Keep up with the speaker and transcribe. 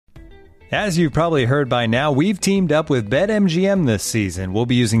As you've probably heard by now, we've teamed up with BetMGM this season. We'll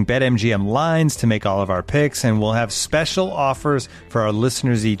be using BetMGM lines to make all of our picks, and we'll have special offers for our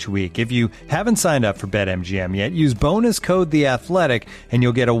listeners each week. If you haven't signed up for BetMGM yet, use bonus code The Athletic, and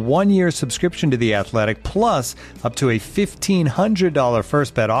you'll get a 1-year subscription to The Athletic, plus up to a $1,500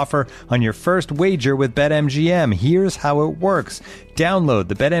 first bet offer on your first wager with BetMGM. Here's how it works. Download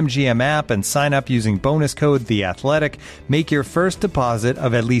the BetMGM app and sign up using bonus code The Athletic. Make your first deposit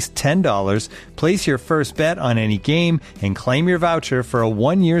of at least $10. Place your first bet on any game and claim your voucher for a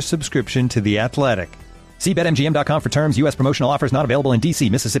 1-year subscription to The Athletic. See BetMGM.com for terms. U.S. promotional offers not available in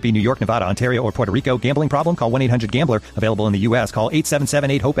D.C., Mississippi, New York, Nevada, Ontario, or Puerto Rico. Gambling problem? Call 1-800-GAMBLER. Available in the U.S. Call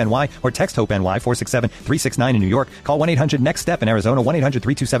 877-8-HOPE-NY or text HOPE-NY 467-369 in New York. Call 1-800-NEXT-STEP in Arizona.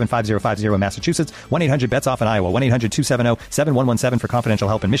 1-800-327-5050 in Massachusetts. 1-800-BETS-OFF in Iowa. 1-800-270-7117 for confidential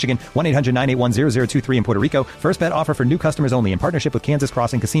help in Michigan. 1-800-981-0023 in Puerto Rico. First bet offer for new customers only in partnership with Kansas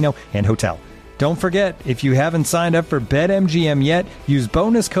Crossing Casino and Hotel. Don't forget, if you haven't signed up for BetMGM yet, use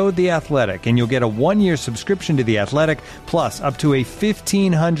bonus code The Athletic, and you'll get a 1-year subscription to The Athletic, plus up to a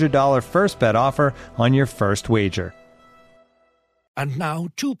 $1,500 first bet offer on your first wager. And now,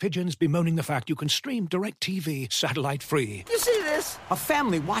 two pigeons bemoaning the fact you can stream DirecTV satellite-free. You see this? A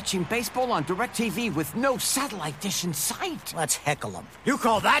family watching baseball on DirecTV with no satellite dish in sight. Let's heckle them. You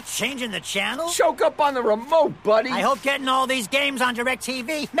call that changing the channel? Choke up on the remote, buddy. I hope getting all these games on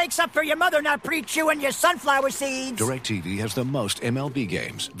DirecTV makes up for your mother not pre-chewing your sunflower seeds. DirecTV has the most MLB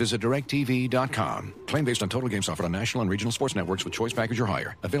games. Visit DirecTV.com. Claim based on total games offered on national and regional sports networks with choice package or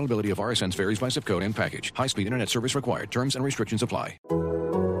higher. Availability of RSNs varies by zip code and package. High-speed internet service required. Terms and restrictions apply.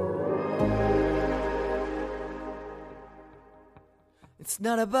 It's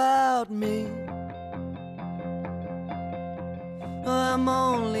not about me. I'm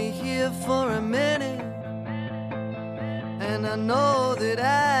only here for a minute, and I know that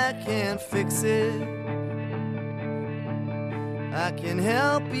I can't fix it. I can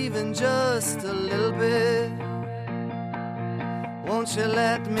help even just a little bit. Won't you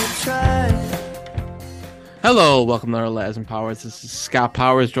let me try? Hello, welcome to our Laz and Powers. This is Scott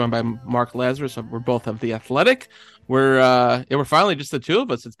Powers, joined by Mark Lazarus. We're both of The Athletic. We're finally just the two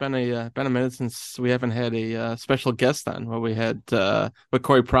of us. It's been a minute since we haven't had a special guest on. Well, we had with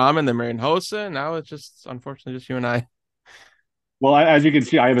Corey Prom and then Marian Hossa. Now it's just unfortunately just you and I. Well, as you can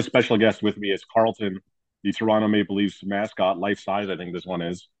see, I have a special guest with me. It's Carlton, the Toronto Maple Leafs mascot, life size. I think this one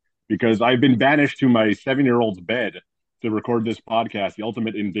is, because I've been banished to my 7-year-old's bed to record this podcast. The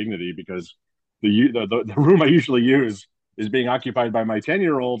ultimate indignity, because the room I usually use is being occupied by my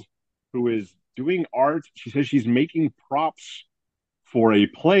 10-year-old, who is doing art. She says she's making props for a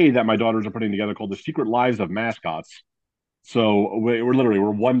play that my daughters are putting together called The Secret Lives of Mascots. So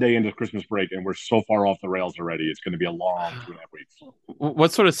we're 1 day into Christmas break, and we're so far off the rails already. It's going to be a long 2.5 weeks.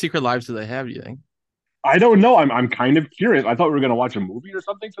 What sort of secret lives do they have, you think? I don't know. I'm kind of curious. I thought we were going to watch a movie or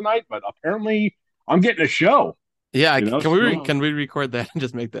something tonight, but apparently I'm getting a show. Yeah, can we record that and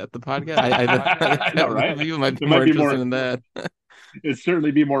just make that the podcast? I know, right? You might be more interested in that. It'd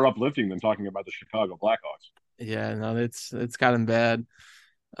certainly be more uplifting than talking about the Chicago Blackhawks. Yeah, no, it's gotten bad.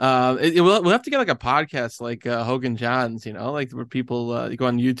 We'll have to get like a podcast like Hogan Johns, like where people you go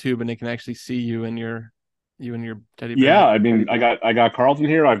on YouTube and they can actually see you and your teddy bear. Yeah, I mean, I got Carlton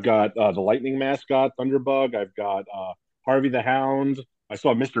here. I've got the Lightning mascot, Thunderbug. I've got Harvey the Hound. I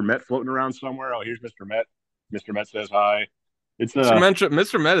saw Mr. Met floating around somewhere. Oh, here's Mr. Met. Mr. Met says hi. It's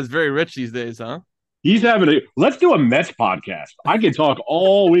Mr. Met is very rich these days, huh? He's let's do a Mets podcast. I can talk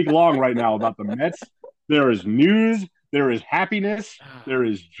all week long right now about the Mets. There is news. There is happiness. There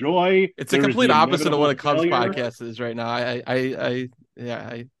is joy. It's a complete opposite of what a Cubs podcast is right now. I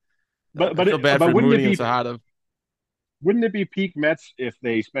feel bad for Mooney and Sahadov. Wouldn't it be peak Mets if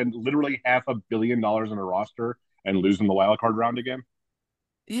they spend literally $500 million on a roster and lose in the wild card round again?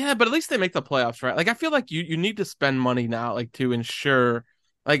 Yeah, but at least they make the playoffs, right? Like, I feel like you need to spend money now, like, to ensure,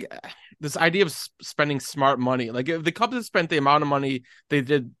 like, this idea of spending smart money. Like, if the Cubs had spent the amount of money they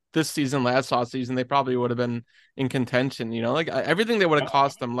did this season, last offseason, they probably would have been in contention, Like, everything that would have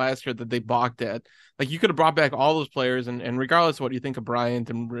cost them last year that they balked at. Like, you could have brought back all those players, and regardless of what you think of Bryant,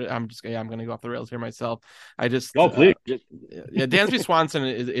 and I'm going to go off the rails here myself. Please. Dansby Swanson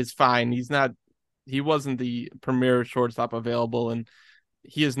is fine. He wasn't the premier shortstop available, and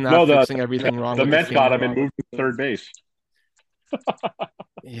he is not fixing everything wrong. The Mets got him and moved to third base.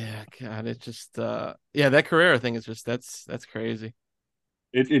 Yeah, God, it's just that Carrera thing is just that's crazy.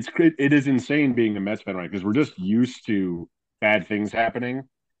 It is insane being a Mets fan, right? Because we're just used to bad things happening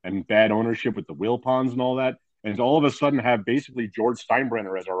and bad ownership with the Wilpons and all that, and to all of a sudden have basically George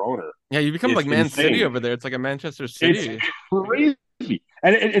Steinbrenner as our owner. Yeah, you become like Man City over there. It's like a Manchester City. It's crazy.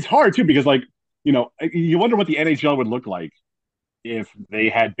 And it's hard too because like you wonder what the NHL would look like if they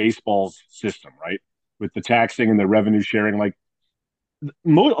had baseball's system, right? With the taxing and the revenue sharing. Like a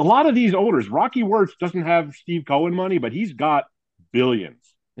lot of these owners, Rocky Wirtz doesn't have Steve Cohen money, but he's got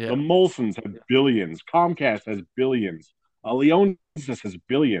billions. Yeah. The Molsons have billions. Comcast has billions. Leonis has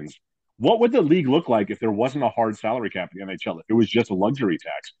billions. What would the league look like if there wasn't a hard salary cap in the NHL? If it was just a luxury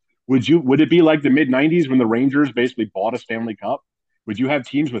tax, would it be like the mid '90s when the Rangers basically bought a Stanley Cup? Would you have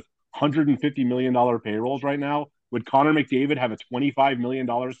teams with $150 million payrolls right now? Would Connor McDavid have a $25 million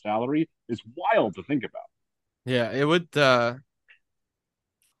salary? It's wild to think about. Yeah, it would. I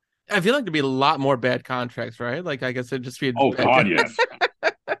feel like there'd be a lot more bad contracts, right? Like, I guess it'd just be. Oh God, yes.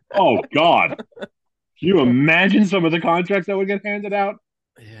 Oh God. Can you imagine some of the contracts that would get handed out?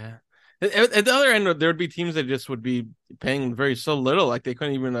 Yeah. At the other end, there would be teams that just would be paying so little, like they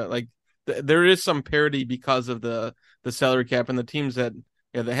couldn't even there is some parity because of the salary cap, and the teams that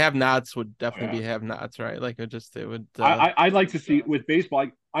the have-nots would definitely be have-nots, right? Like it would. I'd like to see with baseball.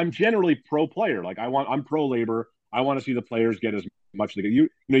 Like, I'm generally pro player. Like I'm pro labor. I want to see the players get as much as they get.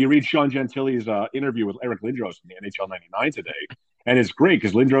 You read Sean Gentili's interview with Eric Lindros in the NHL '99 today, and it's great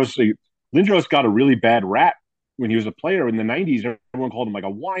because Lindros got a really bad rap when he was a player in the '90s. Everyone called him like a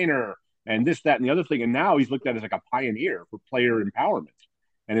whiner and this, that, and the other thing. And now he's looked at as like a pioneer for player empowerment.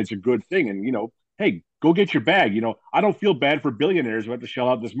 And it's a good thing. And, hey, go get your bag. I don't feel bad for billionaires who have to shell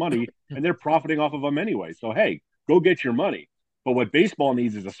out this money and they're profiting off of them anyway. So, hey, go get your money. But what baseball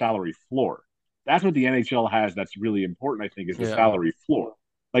needs is a salary floor. That's what the NHL has. That's really important, I think, is the salary floor.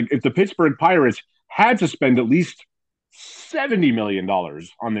 Like if the Pittsburgh Pirates had to spend at least $70 million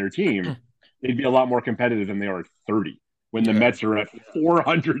on their team, they'd be a lot more competitive than they are at 30. When the Mets are at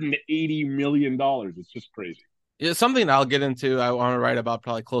 $480 million. It's just crazy. Yeah, something I'll get into, I want to write about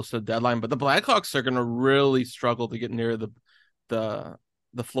probably close to the deadline, but the Blackhawks are going to really struggle to get near the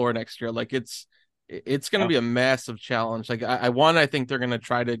floor next year. Like it's going to be a massive challenge. Like I think they're going to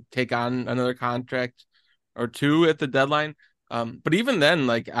try to take on another contract or two at the deadline. But even then,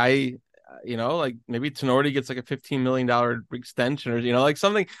 like like maybe Tenorti gets like a $15 million extension or, like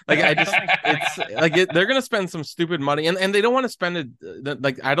something like it's like they're going to spend some stupid money and they don't want to spend it.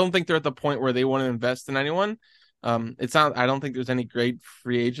 Like, I don't think they're at the point where they want to invest in anyone. I don't think there's any great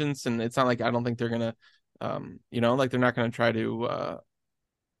free agents, and it's not like, I don't think they're going to, like they're not going to try to,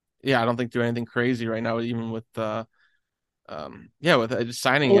 I don't think do anything crazy right now, even with, with just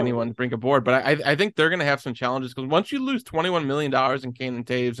signing anyone to bring aboard. But I think they're going to have some challenges because once you lose $21 million in Kane and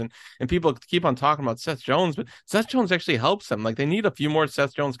Taves, and people keep on talking about Seth Jones, but Seth Jones actually helps them. Like they need a few more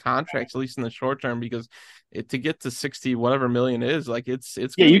Seth Jones contracts, at least in the short term, because to get to 60 whatever million is like it's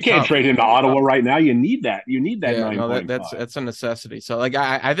you can't trade him to Ottawa right now. You need that. That's a necessity. So like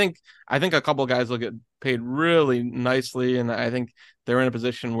I think a couple of guys will get paid really nicely, and I think they're in a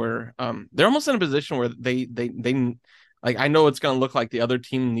position where they're almost in a position where they like, I know it's going to look like the other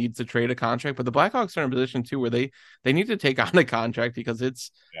team needs to trade a contract, but the Blackhawks are in a position too where they need to take on a contract because it's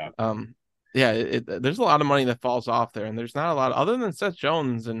there's a lot of money that falls off there, and there's not a lot other than Seth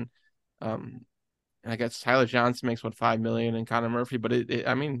Jones and I guess Tyler Johnson makes $5 million and Connor Murphy, but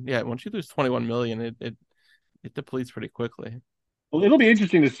once you lose $21 million, it depletes pretty quickly. Well, it'll be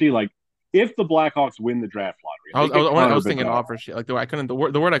interesting to see like if the Blackhawks win the draft lottery. I was thinking offer sheet. Like the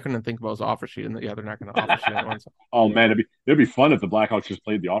word I couldn't think about was offer sheet, and they're not going to offer sheet anyone. So. Oh man, it'd be fun if the Blackhawks just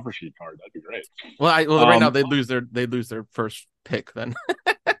played the offer sheet card. That'd be great. Well, right now they'd lose their first pick then.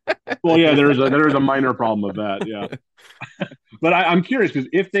 Well, yeah, there is a minor problem with that. Yeah, but I'm curious because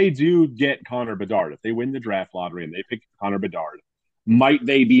if they do get Connor Bedard, if they win the draft lottery and they pick Connor Bedard, might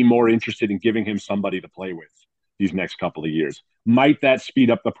they be more interested in giving him somebody to play with these next couple of years? Might that speed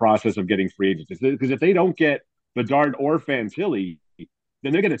up the process of getting free agents? Because if they don't get Bedard or Fantilli,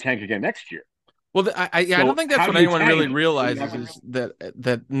 then they're going to tank again next year. Well, I don't think that's what anyone really realizes is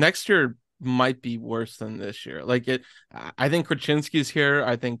that next year might be worse than this year. Like I think Krasinski's here.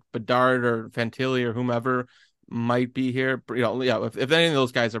 I think Bedard or Fantilli or whomever might be here. If any of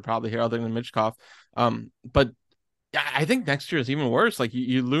those guys are probably here other than Michkov. But I think next year is even worse. Like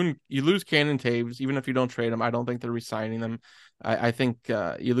you lose Kane and Taves, even if you don't trade them. I don't think they're re-signing them. I think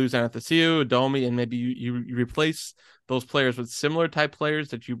you lose Anastasiou, Domi, and maybe you replace those players with similar type players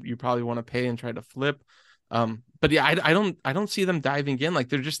that you probably want to pay and try to flip. But yeah, I don't see them diving in. Like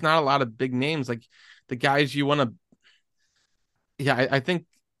there's just not a lot of big names. Like the guys you want to. Yeah, I think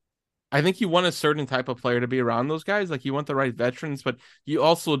you want a certain type of player to be around those guys. Like you want the right veterans, but you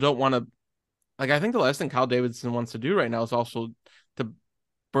also don't want to. Like, I think the last thing Kyle Davidson wants to do right now is also to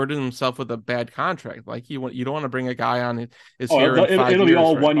burden himself with a bad contract. Like, you don't want to bring a guy on. It'll be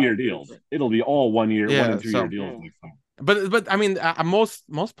all 1 year deals. It'll be all 1 year, 1 and 2 year deals. But I mean, most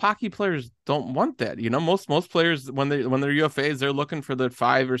hockey players don't want that. Most players when they're UFAs, they're looking for the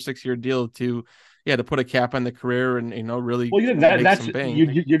 5 or 6 year deal to put a cap on the career and really Well, make that's some bank.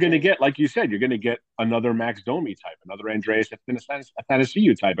 you're going to get, like you said, you're going to get another Max Domi type, another Andreas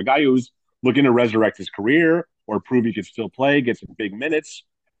Athanasiou type, a guy who's looking to resurrect his career or prove he could still play, get some big minutes.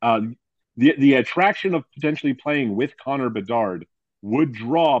 Uh, the attraction of potentially playing with Connor Bedard would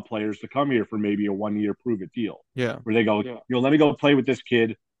draw players to come here for maybe a 1 year prove it deal. Yeah, where they go, let me go play with this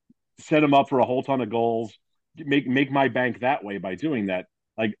kid, set him up for a whole ton of goals, make my bank that way by doing that.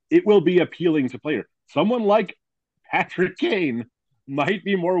 Like, it will be appealing to players. Someone like Patrick Kane might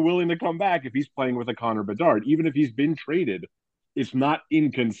be more willing to come back if he's playing with a Connor Bedard, even if he's been traded. It's not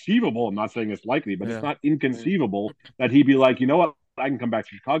inconceivable. I'm not saying it's likely, but it's not inconceivable that he'd be like, you know what? I can come back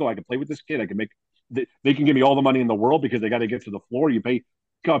to Chicago. I can play with this kid. I can make. They can give me all the money in the world because they got to get to the floor. You pay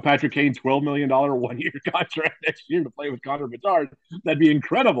Patrick Kane $12 million 1 year contract next year to play with Connor Bedard. That'd be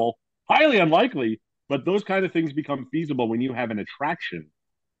incredible. Highly unlikely, but those kind of things become feasible when you have an attraction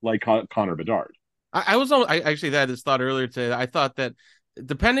like Connor Bedard. I actually had this thought earlier today. I thought that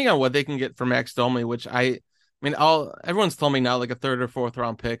depending on what they can get for Max Domi, which I mean, everyone's told me now like a 3rd or 4th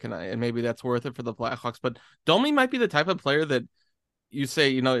round pick, and maybe that's worth it for the Blackhawks. But Domi might be the type of player that you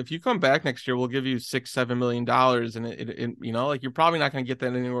say, if you come back next year, we'll give you $6-7 million, and it like you're probably not going to get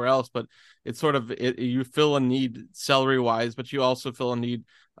that anywhere else. But it's sort of you fill a need salary wise, but you also fill a need.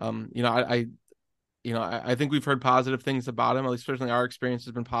 I think we've heard positive things about him. At least certainly our experience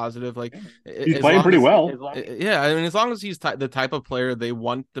has been positive. Like he's playing pretty well. Yeah, I mean, as long as he's the type of player they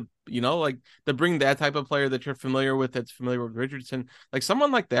want to, like to bring that type of player that you're familiar with, that's familiar with Richardson, like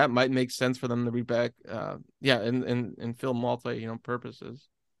someone like that might make sense for them to be back. And fill multi purposes.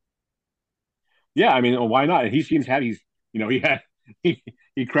 Yeah, I mean, why not? He seems happy.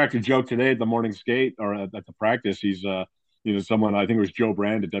 He cracked a joke today at the morning skate or at the practice. He's someone, I think it was Joe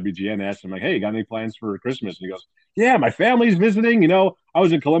Brand at WGN, asked him like, "Hey, got any plans for Christmas?" And he goes, "Yeah, my family's visiting. I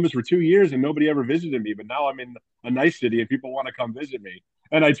was in Columbus for 2 years and nobody ever visited me, but now I'm in a nice city and people want to come visit me."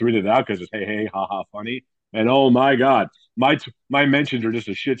 And I tweeted it out because it's hey, haha, funny. And oh my God, my mentions are just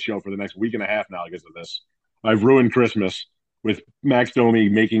a shit show for the next week and a half now because of this. I've ruined Christmas with Max Domi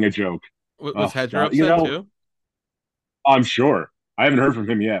making a joke. Was Hedger upset too? I'm sure. I haven't heard from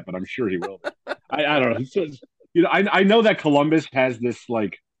him yet, but I'm sure he will. I don't know. I know that Columbus has this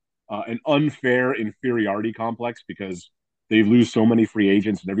like an unfair inferiority complex because they lose so many free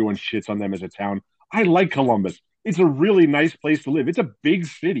agents and everyone shits on them as a town. I like Columbus. It's a really nice place to live. It's a big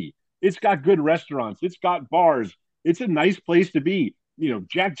city. It's got good restaurants. It's got bars. It's a nice place to be.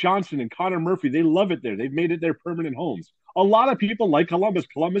 Jack Johnson and Connor Murphy, they love it there. They've made it their permanent homes. A lot of people like Columbus.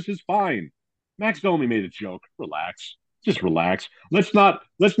 Columbus is fine. Max Domi made a joke. Relax. Just relax. Let's not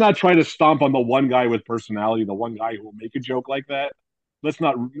try to stomp on the one guy with personality, the one guy who will make a joke like that. Let's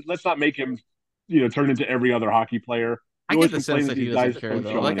not make him, turn into every other hockey player. I get the sense that he doesn't care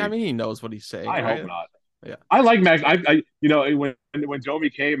though. Like, I mean, he knows what he's saying. I right? hope not. Yeah, I like Max. When Domi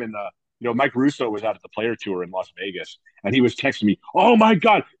came and Mike Russo was out at the player tour in Las Vegas, and he was texting me, "Oh my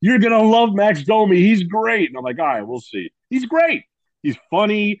God, you're gonna love Max Domi. He's great." And I'm like, "All right, we'll see. He's great. He's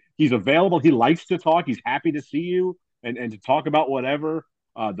funny. He's available. He likes to talk. He's happy to see you." And to talk about whatever.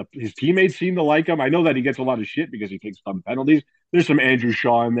 His teammates seem to like him. I know that he gets a lot of shit because he takes some penalties. There's some Andrew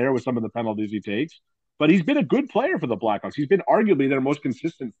Shaw in there with some of the penalties he takes, but he's been a good player for the Blackhawks. He's been arguably their most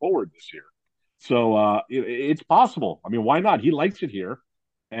consistent forward this year. So it's possible. I mean, why not? He likes it here,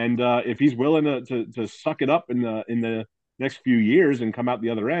 and if he's willing to suck it up in the next few years and come out the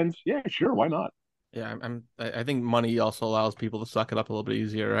other end, yeah, sure, why not? Yeah, I think money also allows people to suck it up a little bit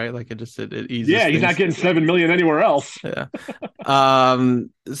easier, right? Like it eases. Yeah, he's not getting $7 million anywhere else. Yeah. And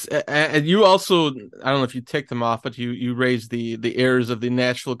you also, I don't know if you ticked them off, but you raised the airs of the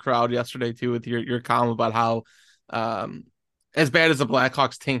Nashville crowd yesterday too with your column about how as bad as the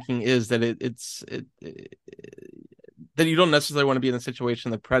Blackhawks tanking is, that that you don't necessarily want to be in a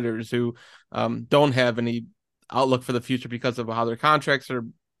situation like Predators who don't have any outlook for the future because of how their contracts are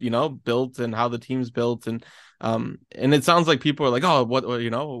built and how the team's built, and it sounds like people are like, "Oh, what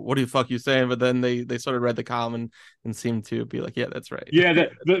the fuck you saying?" But then they sort of read the column and seemed to be like, "Yeah, that's right." Yeah,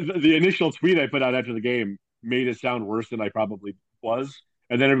 the initial tweet I put out after the game made it sound worse than I probably was,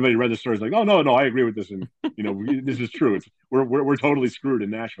 and then everybody read the story like, "Oh no, I agree with this, and this is true. We're totally screwed in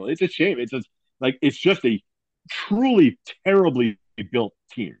Nashville. It's a shame. It's just a truly terribly built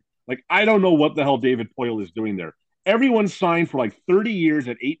team. Like I don't know what the hell David Poile is doing there. Everyone's signed for like 30 years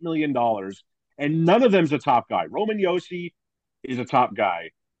at $8 million, and none of them's a top guy. Roman Josi is a top guy.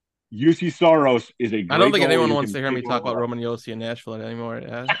 Juuse Saros is a great I don't think anyone wants to hear me talk about Roman Josi in Nashville anymore.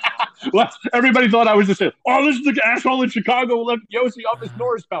 Yeah. Everybody thought I was just saying, "Oh, this is the asshole in Chicago who left Yossi off his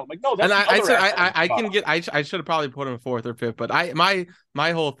Norris belt." I'm like, no, that's And the I other said asshole in I Chicago. can get I should have probably put him fourth or fifth, but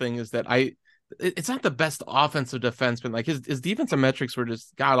my whole thing is that it's not the best offensive defenseman. Like his defensive metrics were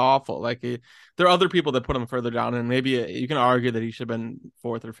just god awful. Like there are other people that put him further down, and maybe you can argue that he should have been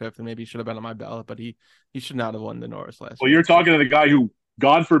fourth or fifth, and maybe he should have been on my ballot, but he should not have won the Norris last Well, year. you're talking to the guy who,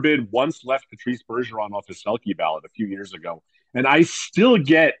 God forbid, once left Patrice Bergeron off his Selke ballot a few years ago, and I still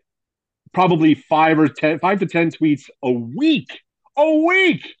get probably 5 to 10 tweets a week,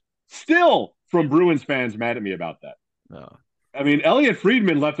 still from Bruins fans mad at me about that. No. I mean, Elliot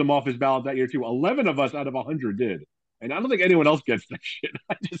Friedman left him off his ballot that year too. 11 of us out of 100 did, and I don't think anyone else gets that shit.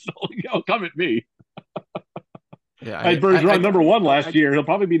 I just come at me. Yeah, I had Bergeron number one last year. He'll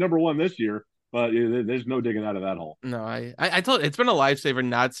probably be number one this year, but there's no digging out of that hole. No, I told it's been a lifesaver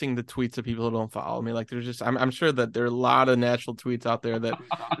not seeing the tweets of people who don't follow me. Like there's just I'm sure that there are a lot of natural tweets out there that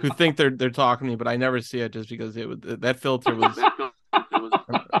who think they're talking to me, but I never see it just because that filter was.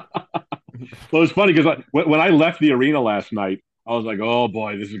 Well, it's funny because when I left the arena last night, I was like, "Oh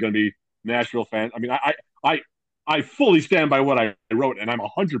boy, this is going to be Nashville fans." I mean, I fully stand by what I wrote, and I'm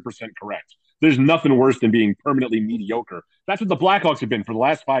 100% correct. There's nothing worse than being permanently mediocre. That's what the Blackhawks have been for the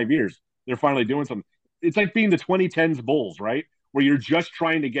last 5 years. They're finally doing something. It's like being the 2010s Bulls, right? Where you're just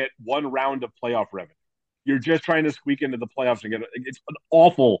trying to get one round of playoff revenue. You're just trying to squeak into the playoffs and get it. It's an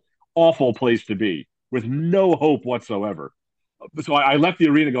awful, awful place to be with no hope whatsoever. So I left the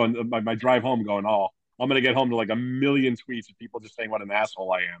arena going, my drive home going, oh, I'm going to get home to like a million tweets of people just saying what an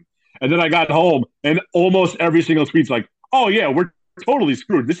asshole I am. And then I got home and almost every single tweet's like, oh, yeah, we're totally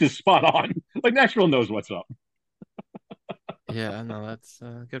screwed. This is spot on. Like Nashville knows what's up. Yeah, no, that's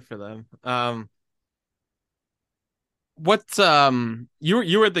good for them.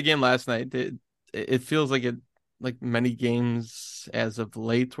 You were at the game last night. It feels like like many games as of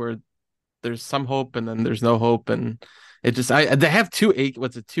late where there's some hope and then there's no hope, and it just they have two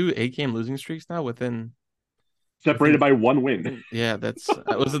 8-game losing streaks now within separated by one win. Yeah,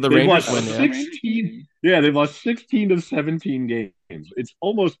 was it the Rangers win? 16, yeah, they've lost 16 of 17 games. It's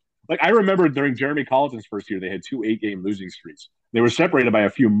almost like I remember during Jeremy Colleton's first year, they had two 8-game losing streaks. They were separated by a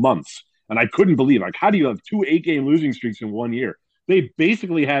few months. And I couldn't believe, like, how do you have two 8-game losing streaks in 1 year? They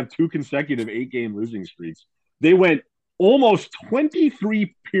basically have two consecutive 8-game losing streaks. They went almost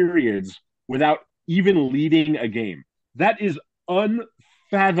 23 periods without even leading a game. That is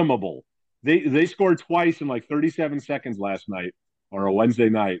unfathomable. They scored twice in like 37 seconds last night or a Wednesday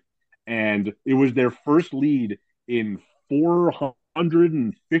night, and it was their first lead in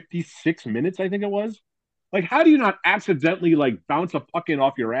 456 minutes, I think it was. Like, how do you not accidentally like bounce a puck in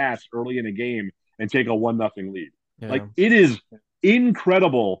off your ass early in a game and take a 1-0 lead? Yeah. Like, it is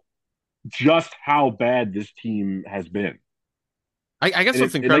incredible just how bad this team has been. I guess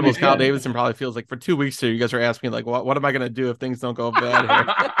what's incredible is Kyle Davidson probably feels like for 2 weeks here, you guys are asking me like, what am I going to do if things don't go bad here?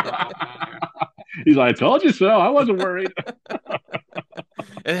 He's like, I told you so. I wasn't worried.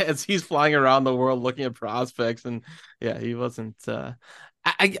 As he's flying around the world looking at prospects, and yeah, he wasn't.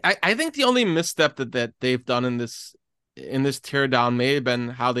 I think the only misstep that they've done in this teardown may have been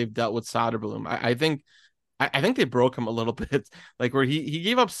how they've dealt with Soderblom. I think they broke him a little bit, like where he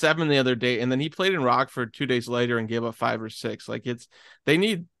gave up 7 the other day, and then he played in Rockford 2 days later and gave up 5 or 6. Like they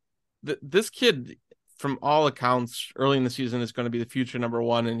need this kid. From all accounts, early in the season is going to be the future number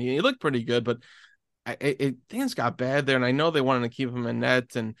one, and he looked pretty good, but things got bad there, and I know they wanted to keep him in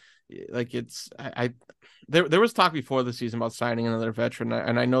net, and like there was talk before the season about signing another veteran,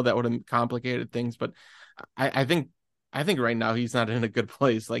 and I know that would have complicated things, but I think right now he's not in a good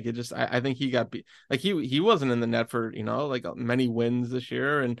place. Like I think he got like he wasn't in the net for like many wins this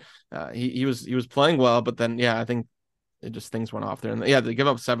year, and he was playing well, but then I think it just things went off there, and they give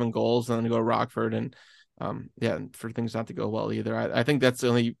up 7 goals and then go to Rockford, and for things not to go well either. I think that's the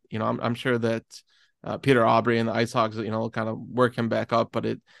only I'm sure that Peter Aubrey and the Ice Hogs kind of work him back up, but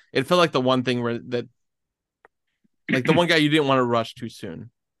it felt like the one thing where that like the one guy you didn't want to rush too soon.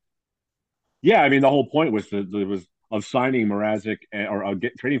 Yeah, I mean the whole point was of signing Mrazek or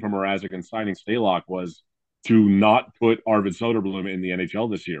trading for Mrazek and signing Stalock was to not put Arvid Soderblom in the NHL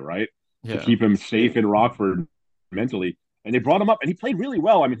this year, right? Yeah. To keep him safe in Rockford mentally, and they brought him up and he played really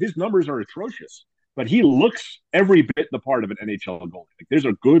well. I mean, his numbers are atrocious, but he looks every bit the part of an NHL goalie. Like, there's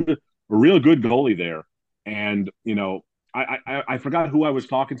a real good goalie there. And I forgot who I was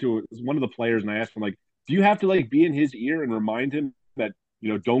talking to. It was one of the players, and I asked him, like, do you have to like be in his ear and remind him that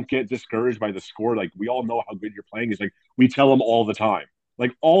don't get discouraged by the score? Like, we all know how good you're playing. He's like, we tell him all the time.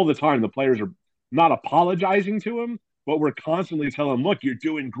 Like, all the time, the players are not apologizing to him, but we're constantly telling him, look, you're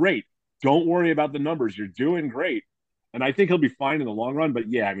doing great. Don't worry about the numbers. You're doing great. and I think he'll be fine in the long run. But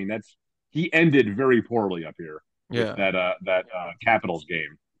yeah, I mean he ended very poorly up here with Yeah. that Capitals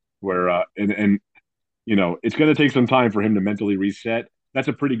game where and it's going to take some time for him to mentally reset. That's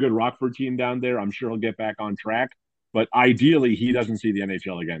a pretty good Rockford team down there. I'm sure he'll get back on track, but ideally he doesn't see the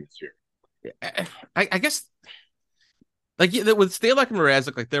NHL again this year. I guess like with Stalock and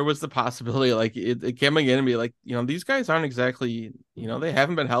Mrazek, like there was the possibility, like it came again and be like, these guys aren't exactly, they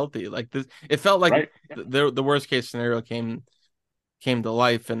haven't been healthy. Like this, it felt like Right. the worst case scenario came to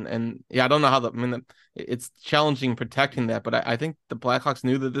life, and yeah, I don't know how it's challenging protecting that, but I think the Blackhawks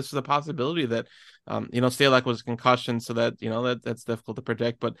knew that this was a possibility that, Stalock was concussion, so that that's difficult to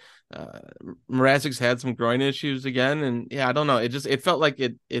predict, but Mrazek's had some groin issues again, and yeah, I don't know, it felt like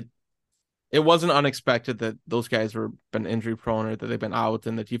it wasn't unexpected that those guys were been injury prone or that they've been out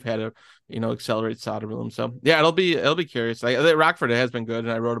and that you've had to, accelerate Soderblom. So yeah, it'll be curious. Rockford has been good,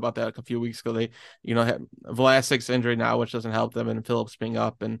 and I wrote about that a few weeks ago. They, had Vlasic's injury now, which doesn't help them, and Phillips being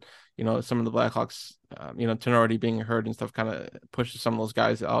up, and some of the Blackhawks, Tenorti being hurt and stuff kind of pushes some of those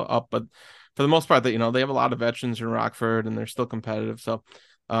guys up. But for the most part, that they have a lot of veterans in Rockford, and they're still competitive. So.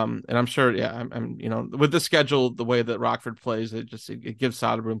 And I'm sure, yeah, I'm with the schedule, the way that Rockford plays, it gives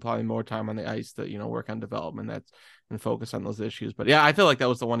Soderblom probably more time on the ice to, work on development and focus on those issues. But yeah, I feel like that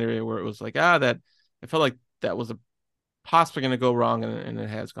was the one area where it was like, that I felt like that was possibly going to go wrong, and it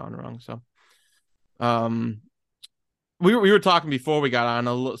has gone wrong. So, we were talking before we got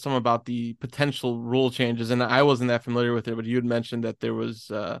on some about the potential rule changes, and I wasn't that familiar with it, but you had mentioned that there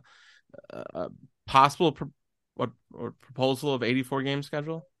was a possible proposal of 84 game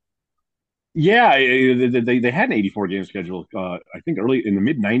schedule. Yeah, they had an 84 game schedule. I think early in the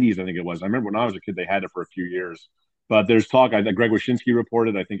mid 90s, I think it was. I remember when I was a kid, they had it for a few years. But there's talk. Greg Wyshynski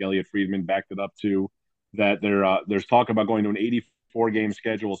reported. I think Elliot Friedman backed it up too. That there's talk about going to an 84 game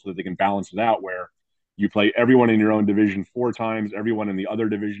schedule so that they can balance it out, where you play everyone in your own division 4 times, everyone in the other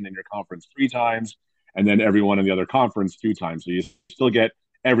division in your conference 3 times, and then everyone in the other conference 2 times. So you still get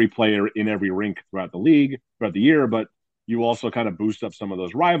every player in every rink throughout the league throughout the year, but you also kind of boost up some of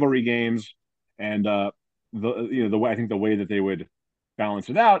those rivalry games. And the way I think the way that they would balance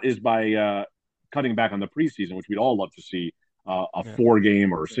it out is by cutting back on the preseason, which we'd all love to see a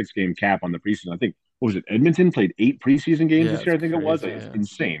 4-game or 6-game cap on the preseason. I think what was it? Edmonton played 8 preseason games this year. I think it was. It's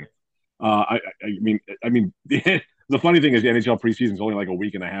insane. I mean, the funny thing is the NHL preseason is only like a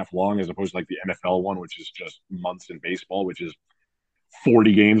week and a half long, as opposed to like the NFL one, which is just months in baseball, which is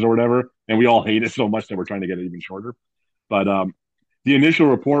 40 games or whatever. And we all hate it so much that we're trying to get it even shorter. But the initial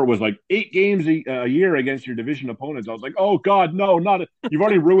report was like 8 games a year against your division opponents. I was like, oh God, no, you've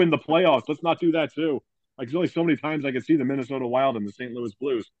already ruined the playoffs. Let's not do that too. Like there's only so many times I could see the Minnesota Wild and the St. Louis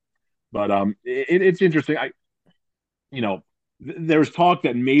Blues. But it's interesting. There's talk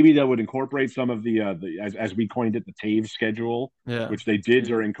that maybe that would incorporate some of the as we coined it, the TAVE schedule, which they did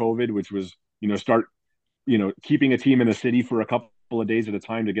during COVID, which was, start, keeping a team in a city for a couple of days at a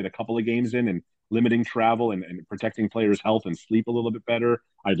time to get a couple of games in and limiting travel and protecting players' health and sleep a little bit better.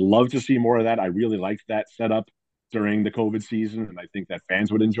 I'd love to see more of that. I really liked that setup during the COVID season, and I think that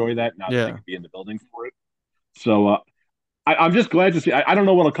fans would enjoy that, not that they could be in the building for it. So I'm just glad to see. I don't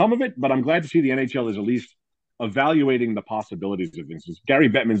know what'll come of it, but I'm glad to see the NHL is at least evaluating the possibilities of things. Gary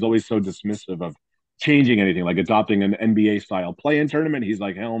Bettman's always so dismissive of changing anything, like adopting an NBA style play-in tournament. He's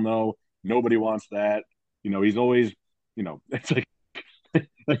like, hell no, nobody wants that. He's always, it's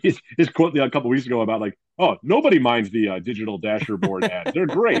like his quote a couple of weeks ago about like, oh, nobody minds the digital dasher board ads. They're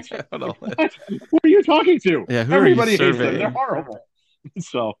great. What? Who are you talking to? Yeah, everybody hates them. They're horrible.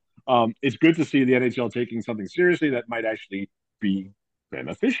 So it's good to see the NHL taking something seriously that might actually be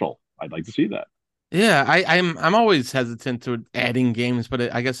beneficial. I'd like to see that. Yeah, I'm always hesitant to adding games,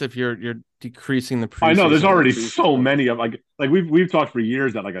 but I guess if you're decreasing the preseason, I know there's already so many of like we've talked for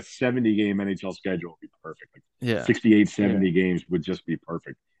years that like a 70 game NHL schedule would be perfect. Like 68, 70 games would just be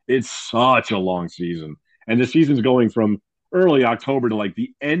perfect. It's such a long season, and the season's going from early October to like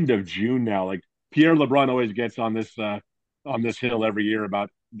the end of June now. Like Pierre LeBrun always gets on this hill every year about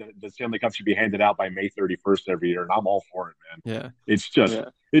the Stanley Cup should be handed out by May 31st every year, and I'm all for it, man. Yeah, it's just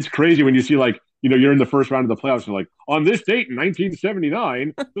it's crazy when you see like, you're in the first round of the playoffs. You're like, on this date in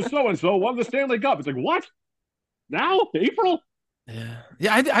 1979, the so-and-so won the Stanley Cup. It's like, what? Now? April? Yeah.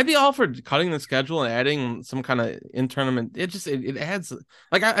 I'd be all for cutting the schedule and adding some kind of in-tournament. It adds,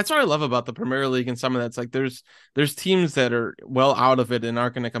 like, that's what I love about the Premier League and some of that's like, there's teams that are well out of it and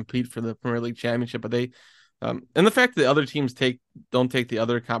aren't going to compete for the Premier League championship, but they, and the fact that other teams don't take the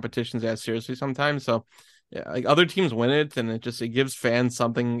other competitions as seriously sometimes. So, yeah, like other teams win it, and it gives fans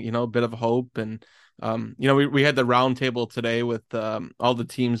something, a bit of hope, and we had the round table today with all the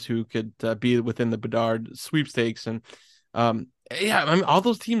teams who could be within the Bedard sweepstakes, and yeah, I mean, all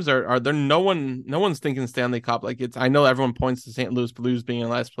those teams are there. No one's thinking Stanley Cup. Like I know everyone points to St. Louis Blues being in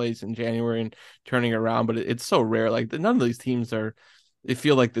last place in January and turning around, but it's so rare. Like none of these teams are. They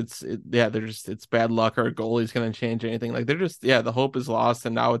feel like they're just it's bad luck or a goalie's going to change anything. Like they're just the hope is lost,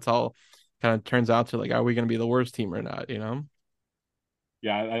 and now it's all kind of turns out to like, are we going to be the worst team or not?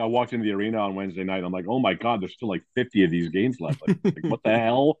 Yeah, I walked into the arena on Wednesday night. And I'm like, oh my God, there's still like 50 of these games left. Like what the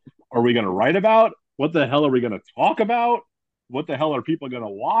hell are we going to write about? What the hell are we going to talk about? What the hell are people going to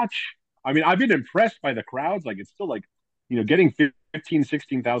watch? I mean, I've been impressed by the crowds. Like, it's still like, getting 15,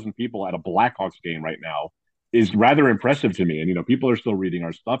 16,000 people at a Blackhawks game right now is rather impressive to me. And, people are still reading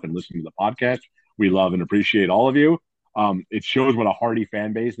our stuff and listening to the podcast. We love and appreciate all of you. It shows what a hardy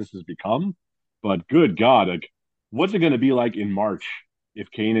fan base this has become. But good God, like, what's it going to be like in March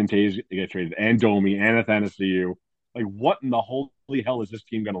if Kane and Taves get traded, and Domi and Athanasiou? Like, what in the holy hell is this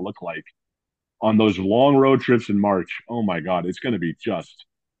team going to look like on those long road trips in March? Oh my God, it's going to be just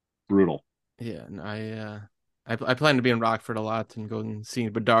brutal. Yeah, and I plan to be in Rockford a lot and go and see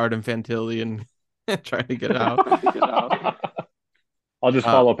Bedard and Fantilli and try to get out. I'll just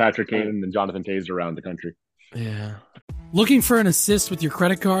follow Patrick Kane and Jonathan Taves around the country. Yeah. Looking for an assist with your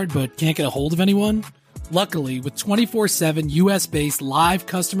credit card but can't get a hold of anyone? Luckily, with 24/7 US-based live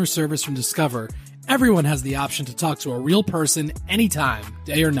customer service from Discover, everyone has the option to talk to a real person anytime,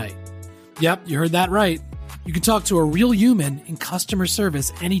 day or night. Yep, you heard that right. You can talk to a real human in customer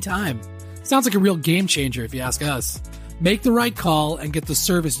service anytime. Sounds like a real game changer if you ask us. Make the right call and get the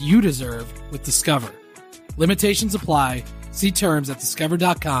service you deserve with Discover. Limitations apply. See terms at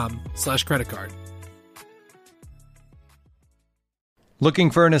discover.com/creditcard.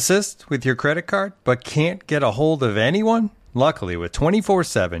 Looking for an assist with your credit card, but can't get a hold of anyone? Luckily, with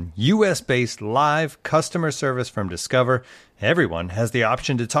 24/7 US-based live customer service from Discover, everyone has the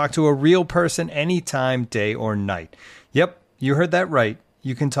option to talk to a real person anytime, day or night. Yep, you heard that right.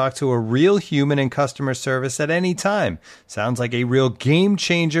 You can talk to a real human in customer service at any time. Sounds like a real game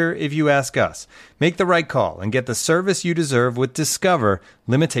changer if you ask us. Make the right call and get the service you deserve with Discover.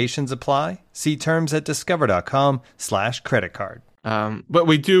 Limitations apply. See terms at discover.com/creditcard. But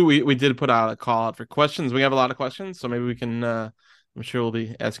we did put out a call out for questions. We have a lot of questions, so maybe we can I'm sure we'll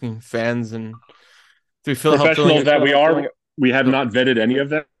be asking fans and do we feel professionals that we are. We have not vetted any of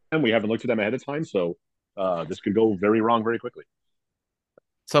them. We haven't looked at them ahead of time, so this could go very wrong very quickly.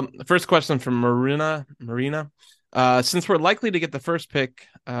 So the first question from Marina. Since we're likely to get the first pick,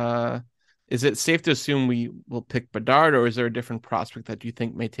 is it safe to assume we will pick Bedard, or is there a different prospect that you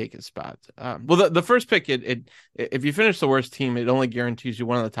think may take his spot? Well, the first pick, if you finish the worst team, it only guarantees you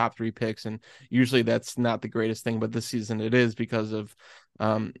one of the top 3 picks, and usually that's not the greatest thing. But this season it is because of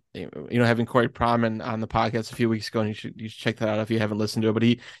having Corey Pronman on the podcast a few weeks ago, and you should check that out if you haven't listened to it. But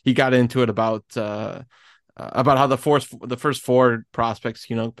he got into it about how the first 4 prospects,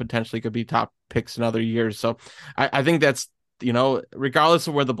 potentially could be top picks in other years. So I think that's, regardless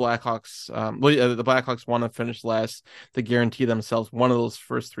of where the Blackhawks, the Blackhawks want to finish last to guarantee themselves one of those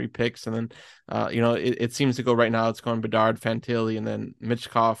first 3 picks. And then, it seems to go right now. It's going Bedard, Fantilli, and then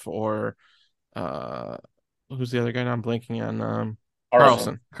Michkov, or who's the other guy now? I'm blanking on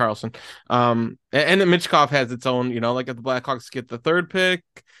Carlson. And then Michkov has its own, like if the Blackhawks get the 3rd pick,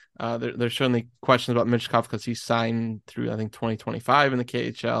 there's certainly questions about Michkov because he signed through, I think, 2025 in the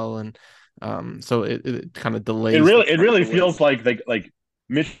KHL, and so it kind of delays. It really feels like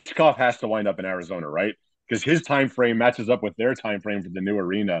Michkov has to wind up in Arizona, right? Because his time frame matches up with their time frame for the new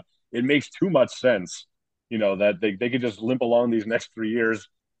arena. It makes too much sense, that they could just limp along these next 3 years,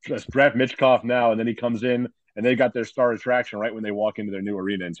 just draft Michkov now, and then he comes in, and they got their star attraction right when they walk into their new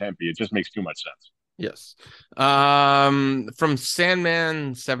arena in Tempe. It just makes too much sense. Yes. From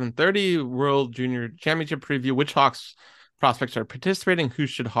Sandman 730 World Junior Championship preview, which Hawks prospects are participating? Who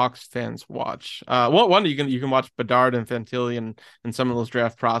should Hawks fans watch? One, you can watch Bedard and Fantilli and some of those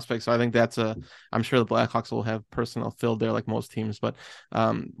draft prospects. So I think I'm sure the Blackhawks will have personnel filled there like most teams, but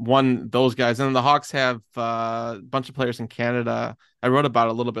those guys. And then the Hawks have a bunch of players in Canada. I wrote about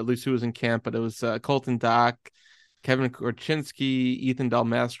it a little bit, at least who was in camp, but it was Colton Dach, Kevin Korchinski, Ethan Del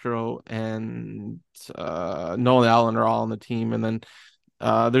Mastro, and Nolan Allen are all on the team. And then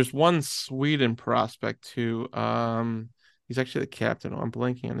there's one Sweden prospect who he's actually the captain. I'm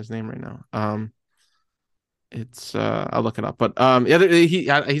blanking on his name right now. I'll look it up. But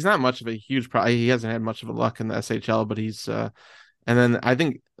he's not much of a huge he hasn't had much of a luck in the SHL, but he's and then I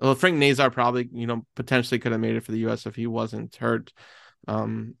think Frank Nazar probably potentially could have made it for the US if he wasn't hurt.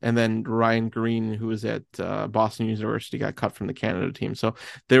 And then Ryan Green, who was at Boston University, got cut from the Canada team. So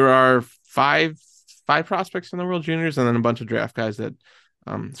there are 5 5 prospects in the World Juniors, and then a bunch of draft guys that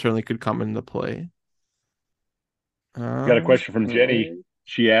certainly could come into play. Got a question from Jenny.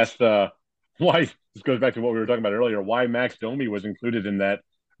 She asked why, this goes back to what we were talking about earlier, why Max Domi was included in that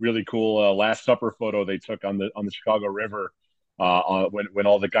really cool Last Supper photo they took on the Chicago River when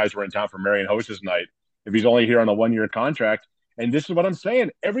all the guys were in town for Marian Host's night. If he's only here on a 1-year contract. And this is what I'm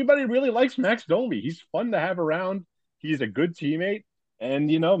saying. Everybody really likes Max Domi. He's fun to have around. He's a good teammate. And,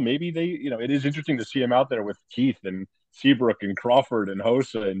 maybe it is interesting to see him out there with Keith and Seabrook and Crawford and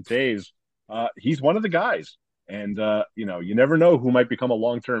Hossa and Taves. He's one of the guys. And, you never know who might become a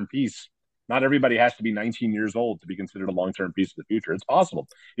long-term piece. Not everybody has to be 19 years old to be considered a long-term piece of the future. It's possible.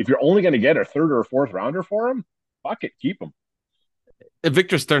 If you're only going to get a 3rd or a 4th rounder for him, fuck it, keep him.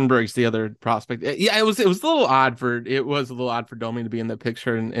 Victor Sternberg's the other prospect. Yeah, it was a little odd for Domi to be in the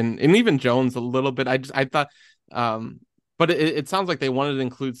picture, and even Jones a little bit. I thought, but it sounds like they wanted to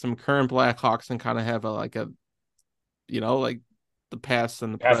include some current Blackhawks and kind of have like the past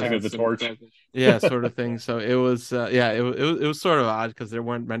and the passing of the torch, sort of thing. So it was, it was sort of odd because there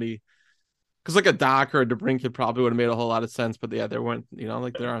weren't many. Because like a Doc or a DeBrincat probably would have made a whole lot of sense, but yeah, there weren't. There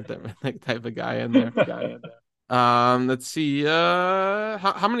aren't that type of guy in there. Let's see.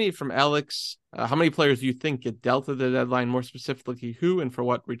 How many from Alex? How many players do you think get dealt at the deadline? More specifically, who and for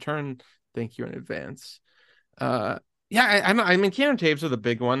what return? Thank you in advance. I mean, Kane and Taves are the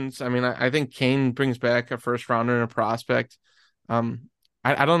big ones. I mean, I think Kane brings back a 1st rounder and a prospect.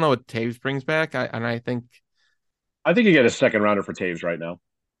 I don't know what Taves brings back. I think you get a 2nd rounder for Taves right now.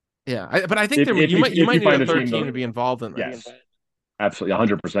 Yeah, but I think you might need a 13 to be involved in that. Yes, absolutely,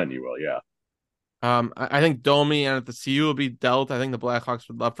 100%. You will, yeah. I think Domi and at the CU will be dealt. I think the Blackhawks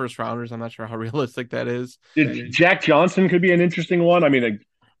would love 1st rounders. I'm not sure how realistic that is. Jack Johnson could be an interesting one. I mean,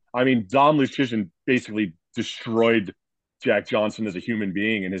 Dom Lucian basically destroyed Jack Johnson as a human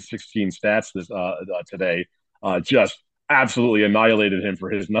being in his 16 stats today. Just absolutely annihilated him for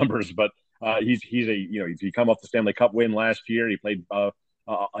his numbers. But he come off the Stanley Cup win last year. He played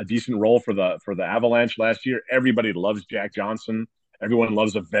a decent role for the Avalanche last year. Everybody loves Jack Johnson. Everyone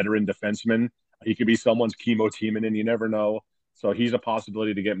loves a veteran defenseman. He could be someone's Kimmo Timonen. You never know. So he's a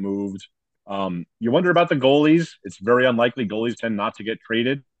possibility to get moved. You wonder about the goalies. It's very unlikely. Goalies tend not to get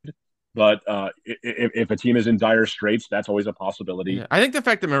traded. But if a team is in dire straits, that's always a possibility. Yeah. I think the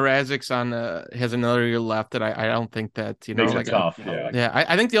fact that Mrazek's has another year left, that I don't think that makes it tough.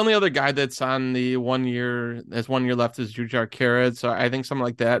 I think the only other guy that's on the 1 year left is Jujhar Khaira. So I think something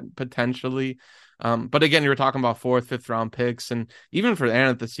like that potentially. But again, you were talking about 4th, 5th round picks, and even for Aaron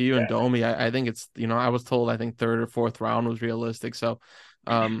at the CU and Domi, I think it's I was told I think 3rd or 4th round was realistic. So.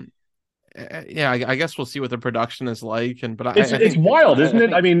 I guess we'll see what the production is like, but it's wild, isn't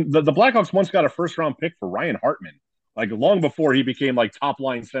it? I mean, the Blackhawks once got a 1st round pick for Ryan Hartman, like long before he became like top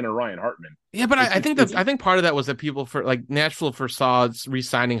line center Ryan Hartman. Yeah, but I think part of that was that people for like Nashville foresaw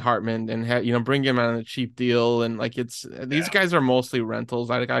re-signing Hartman and bring him on a cheap deal, and like these guys are mostly rentals.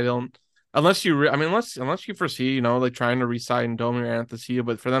 I don't unless you foresee like trying to re-sign Domi or Anthony,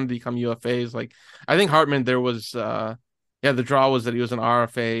 but for them to become UFAs, like I think Hartman there was. The draw was that he was an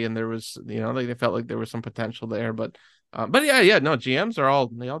RFA, and there was, they felt like there was some potential there, but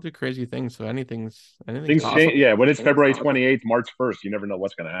GMs they all do crazy things, so anything's possible. Change, yeah. When it's February 28th, March 1st, you never know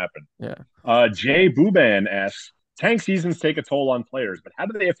what's going to happen. Yeah. Jay Buban asks, tank seasons take a toll on players, but how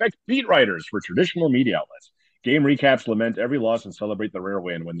do they affect beat writers for traditional media outlets? Game recaps lament every loss and celebrate the rare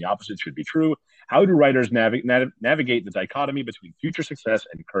win when the opposite should be true. How do writers navigate the dichotomy between future success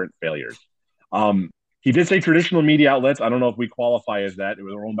and current failures? He did say traditional media outlets. I don't know if we qualify as that.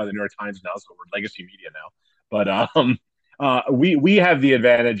 We're owned by the New York Times now, so we're legacy media now. But we have the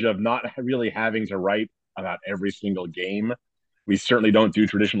advantage of not really having to write about every single game. We certainly don't do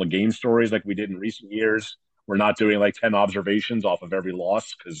traditional game stories like we did in recent years. We're not doing like 10 observations off of every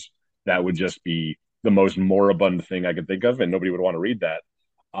loss, because that would just be the most moribund thing I could think of, and nobody would want to read that.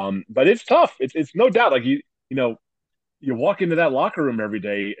 But it's tough. It's no doubt. Like you walk into that locker room every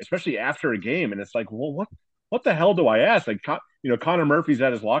day, especially after a game, and it's like, well, what the hell do I ask? Like, Connor Murphy's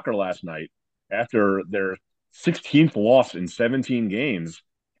at his locker last night after their 16th loss in 17 games.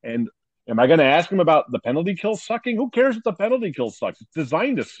 And am I going to ask him about the penalty kill sucking? Who cares if the penalty kill sucks? It's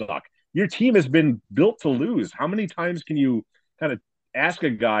designed to suck. Your team has been built to lose. How many times can you kind of ask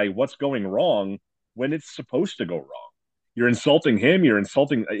a guy what's going wrong when it's supposed to go wrong? You're insulting him. You're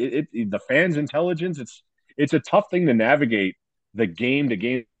insulting the fans' intelligence. It's a tough thing to navigate the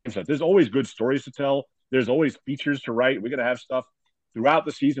game-to-game stuff. There's always good stories to tell. There's always features to write. We're going to have stuff throughout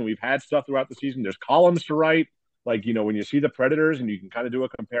the season. We've had stuff throughout the season. There's columns to write. Like, when you see the Predators and you can kind of do a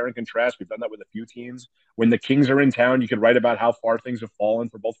compare and contrast, we've done that with a few teams. When the Kings are in town, you can write about how far things have fallen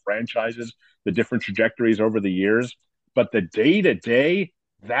for both franchises, the different trajectories over the years. But the day to day,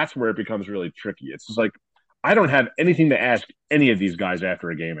 that's where it becomes really tricky. It's just like, I don't have anything to ask any of these guys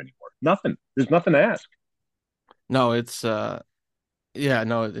after a game anymore. Nothing. There's nothing to ask. No, it's yeah,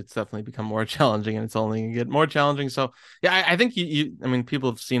 no, it's definitely become more challenging, and it's only gonna get more challenging. So yeah, I think I mean, people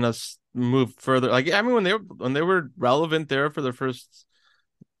have seen us move further. Like, I mean, when they were relevant there for the first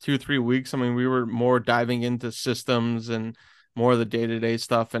 2-3 weeks, I mean, we were more diving into systems and more of the day-to-day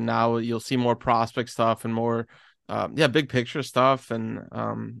stuff, and now you'll see more prospect stuff and more big picture stuff. And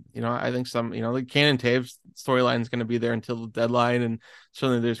I think some, like Kane and Taves storyline is going to be there until the deadline, and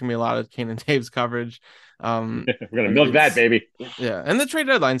certainly there's going to be a lot of Kane and Taves coverage. We're gonna milk that, baby. Yeah, and the trade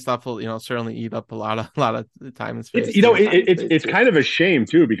deadline stuff will, certainly eat up a lot of time and space. It's kind of a shame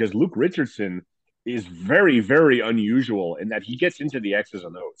too, because Luke Richardson is very, very unusual in that he gets into the X's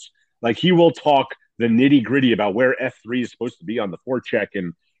and O's. Like, he will talk the nitty gritty about where F3 is supposed to be on the forecheck,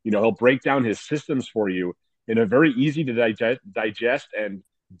 and he'll break down his systems for you in a very easy to digest and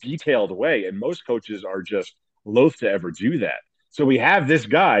detailed way. And most coaches are just loath to ever do that. So we have this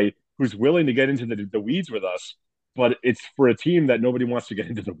guy who's willing to get into the weeds with us, but it's for a team that nobody wants to get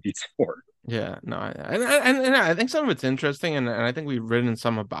into the weeds for. Yeah, no, I think some of it's interesting, and I think we've written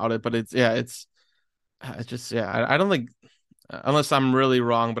some about it, but it's just, I don't think, unless I'm really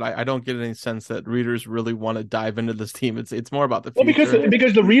wrong, but I don't get any sense that readers really want to dive into this team. It's more about the future. Well,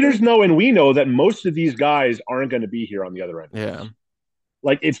 because the readers know, and we know, that most of these guys aren't going to be here on the other end. Yeah.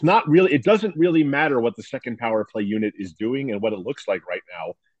 Like, it doesn't really matter what the second power play unit is doing and what it looks like right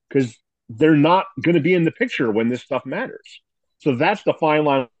now, because they're not going to be in the picture when this stuff matters. So that's the fine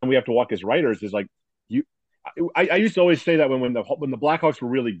line we have to walk as writers, is like, I used to always say that when the Blackhawks were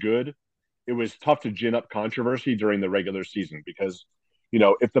really good, it was tough to gin up controversy during the regular season, because,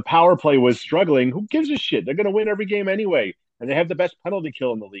 if the power play was struggling, who gives a shit? They're going to win every game anyway. And they have the best penalty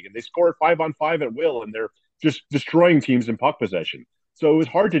kill in the league, and they score 5-on-5 at will, and they're just destroying teams in puck possession. So it was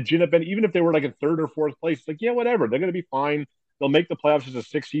hard to gin up, and even if they were like in third or fourth place, it's like, yeah, whatever. They're going to be fine. They'll make the playoffs as a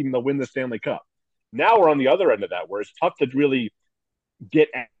 6 seed, and they'll win the Stanley Cup. Now we're on the other end of that, where it's tough to really get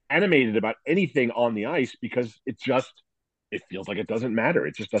animated about anything on the ice, because it feels like it doesn't matter.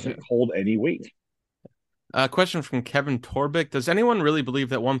 It just doesn't hold any weight. A question from Kevin Torbick. Does anyone really believe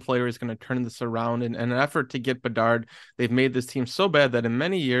that one player is going to turn this around? In an effort to get Bedard, they've made this team so bad that in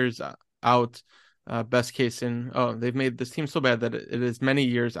many years out, they've made this team so bad that it is many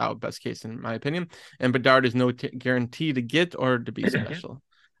years out, best case in my opinion, and Bedard is no guarantee to get or to be special.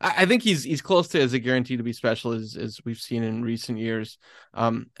 I think he's close to as a guarantee to be special as we've seen in recent years.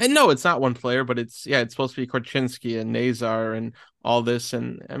 And no, it's not one player, but it's supposed to be Korchinski and Nazar and all this.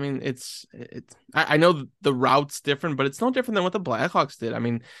 And I mean, I know the route's different, but it's no different than what the Blackhawks did. I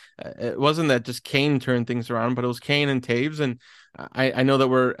mean, it wasn't that just Kane turned things around, but it was Kane and Taves. And I know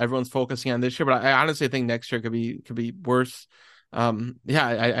that everyone's focusing on this year, but I honestly think next year could be worse.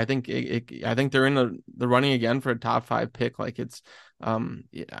 I think I think they're in the running again for a top 5 pick. Like, it's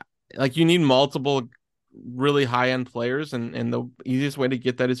like, you need multiple really high-end players, and the easiest way to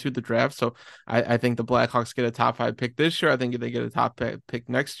get that is through the draft. So I think the Blackhawks get a top 5 pick this year. I think they get a top pick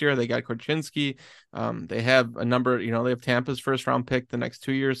next year. They got Korchinski. They have a number, they have Tampa's first round pick the next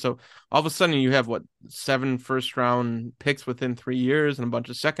 2 years. So all of a sudden you have 7 first round picks within 3 years and a bunch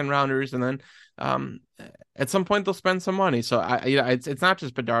of second rounders. And then at some point they'll spend some money. So it's not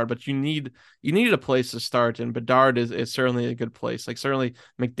just Bedard, but you need a place to start. And Bedard is certainly a good place. Like, certainly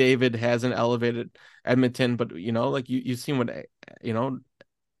McDavid hasn't elevated Edmonton, but you've seen what,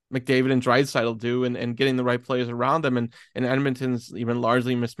 McDavid and Draisaitl do, and getting the right players around them, and Edmonton's even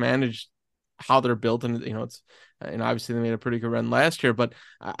largely mismanaged how they're built, and it's obviously they made a pretty good run last year, but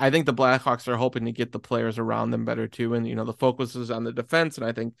I think the Blackhawks are hoping to get the players around them better too, and the focus is on the defense, and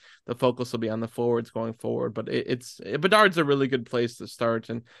I think the focus will be on the forwards going forward. But Bedard's a really good place to start,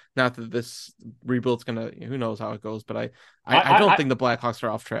 and not that this rebuild's gonna, who knows how it goes, but I don't think the Blackhawks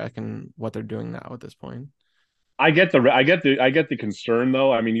are off track in what they're doing now at this point. I get the concern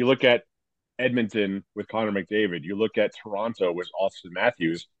though. I mean, you look at Edmonton with Connor McDavid, you look at Toronto with Austin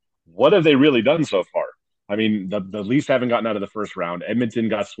Matthews. What have they really done so far? I mean, the Leafs haven't gotten out of the first round. Edmonton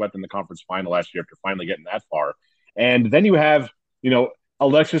got swept in the conference final last year after finally getting that far. And then you have,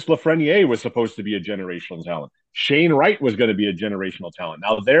 Alexis Lafreniere was supposed to be a generational talent. Shane Wright was going to be a generational talent.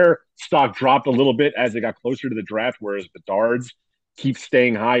 Now their stock dropped a little bit as they got closer to the draft, whereas Bedard's keeps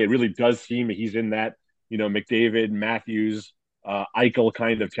staying high. It really does seem he's in that, McDavid, Matthews, Eichel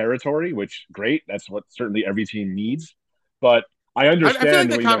kind of territory, which great. That's what certainly every team needs. But I understand. I feel like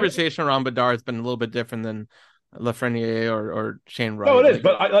the conversation around Bedard has been a little bit different than Lafreniere or Shane Wright. No, it is.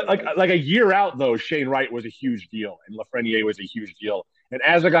 Like, But like a year out though, Shane Wright was a huge deal, and Lafreniere was a huge deal. And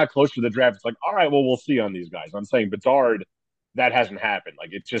as I got closer to the draft, it's like, all right, well, we'll see on these guys. I'm saying Bedard, that hasn't happened.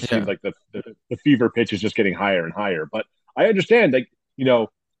 Like it just seems yeah, like the fever pitch is just getting higher and higher. But I understand, like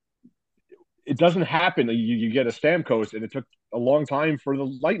it doesn't happen. You get a Stamkos, and it took a long time for the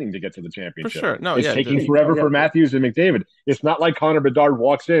Lightning to get to the for championship. sure. No, It's yeah, taking forever for Matthews and McDavid. It's not like Connor Bedard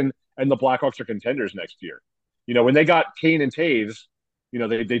walks in and the Blackhawks are contenders next year. When they got Kane and Taves,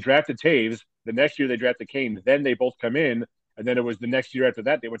 they drafted Taves. The next year they drafted Kane. Then they both come in, and then it was the next year after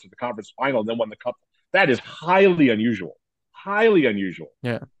that they went to the conference final and then won the cup. That is highly unusual. Highly unusual.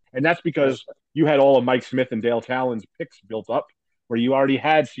 Yeah. And that's because you had all of Mike Smith and Dale Talon's picks built up, where you already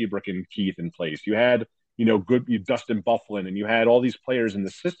had Seabrook and Keith in place. You had, good Dustin Byfuglien, and you had all these players in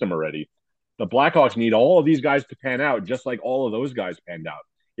the system already. The Blackhawks need all of these guys to pan out, just like all of those guys panned out.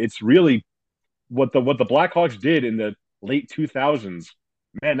 It's really what the Blackhawks did in the late 2000s.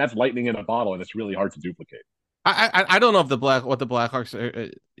 Man, that's lightning in a bottle, and it's really hard to duplicate. I don't know if what the Blackhawks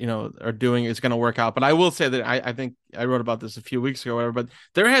are doing is going to work out, but I will say that I think I wrote about this a few weeks ago, or whatever. But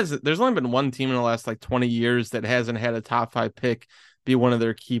there's only been one team in the last like 20 years that hasn't had a top 5 pick be one of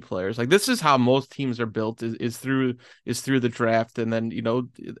their key players. Like this is how most teams are built is through the draft, and then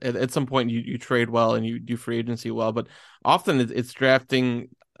at some point you trade well and you do free agency well, but often it's drafting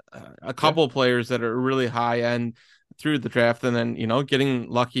a couple of players that are really high end through the draft, and then getting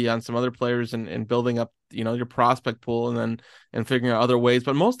lucky on some other players and building up your prospect pool, and figuring out other ways.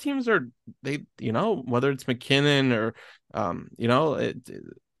 But most teams whether it's McKinnon or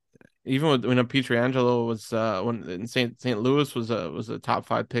even with Pietrangelo was when in St. Louis was a top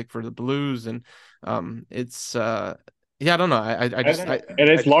 5 pick for the Blues, and it's I don't know. And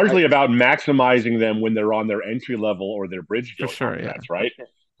it's largely about maximizing them when they're on their entry level or their bridge deal contracts, right?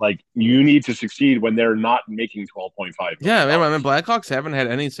 Like you need to succeed when they're not making 12.5. Yeah, man. I mean, Blackhawks haven't had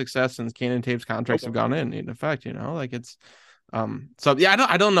any success since Kane and Taves contracts have gone in effect. Like it's, so yeah,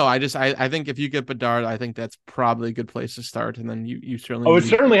 I don't know. I think if you get Bedard, I think that's probably a good place to start, and then you certainly. Oh, it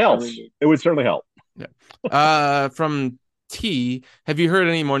certainly helps. It would certainly help. Yeah. From T, have you heard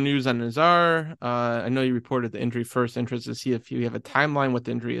any more news on Nazar? I know you reported the injury first. Interested to see if you have a timeline what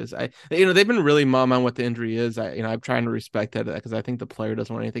the injury is. They've been really mum on what the injury is. I'm trying to respect that because I think the player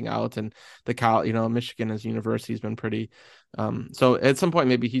doesn't want anything out, and Michigan as a university has been pretty. So at some point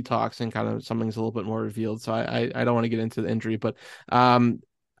maybe he talks and kind of something's a little bit more revealed. So I don't want to get into the injury, but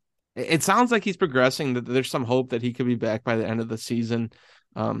it sounds like he's progressing. That there's some hope that he could be back by the end of the season.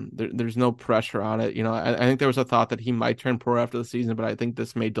 There's no pressure on it. I think there was a thought that he might turn pro after the season, but I think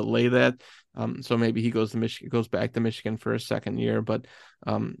this may delay that. So maybe he goes back to Michigan for a second year. But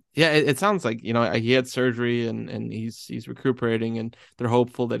it sounds like he had surgery and he's recuperating, and they're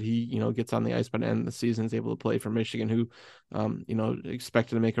hopeful that he gets on the ice by the end of the season, is able to play for Michigan, who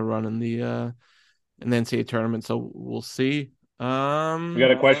expected to make a run in the NCAA tournament. So we'll see. We got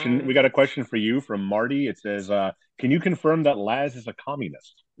a question. We got a question for you from Marty. It says, "Can you confirm that Laz is a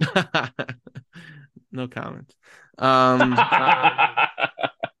communist?" No comment.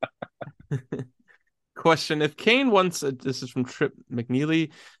 Question: If Kane wants, this is from Trip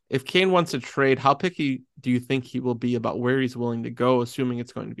McNeely. If Kane wants a trade, how picky do you think he will be about where he's willing to go, assuming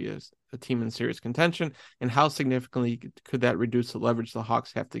it's going to be a team in serious contention? And how significantly could that reduce the leverage the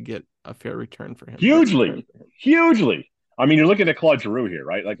Hawks have to get a fair return for him? Hugely. I mean, you're looking at Claude Giroux here,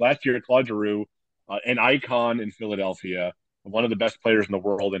 right? Like last year, Claude Giroux, an icon in Philadelphia, one of the best players in the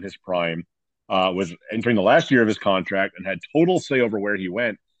world in his prime, was entering the last year of his contract and had total say over where he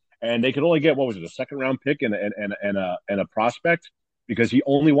went. And they could only get, a second-round pick and a prospect because he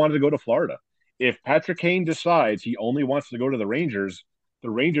only wanted to go to Florida. If Patrick Kane decides he only wants to go to the Rangers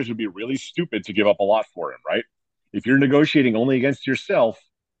would be really stupid to give up a lot for him, right? If you're negotiating only against yourself,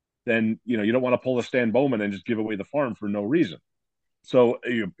 then you don't want to pull a Stan Bowman and just give away the farm for no reason. So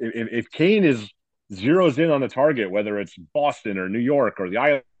if Kane zeroes in on a target, whether it's Boston or New York or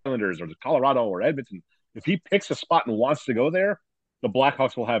the Islanders or the Colorado or Edmonton, if he picks a spot and wants to go there, the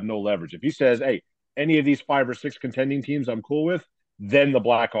Blackhawks will have no leverage. If he says, "Hey, any of these 5 or 6 contending teams I'm cool with," then the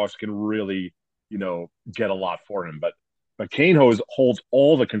Blackhawks can really, get a lot for him. But Kane holds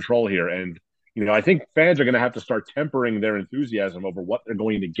all the control here, and I think fans are going to have to start tempering their enthusiasm over what they're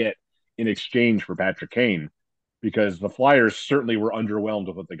going to get in exchange for Patrick Kane, because the Flyers certainly were underwhelmed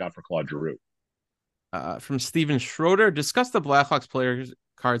with what they got for Claude Giroux. From Steven Schroeder, discuss the Blackhawks players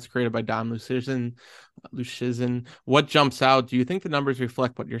cards created by Dom Luszczyszyn. What jumps out? Do you think the numbers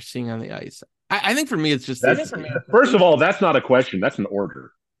reflect what you're seeing on the ice? I think for me, it's just first of all, that's not a question. That's an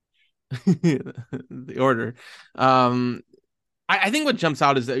order. The order. I think what jumps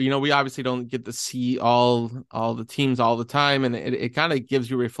out is that, we obviously don't get to see all the teams all the time, and it kind of gives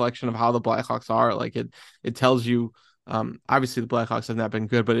you a reflection of how the Blackhawks are. Like it tells you, obviously the Blackhawks have not been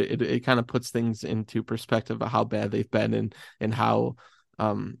good, but it kind of puts things into perspective of how bad they've been and how,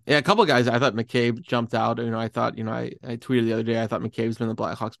 a couple of guys, I thought McCabe jumped out. I thought, I tweeted the other day, I thought McCabe's been the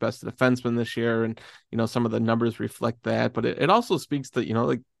Blackhawks' best defenseman this year, and some of the numbers reflect that, but it also speaks to,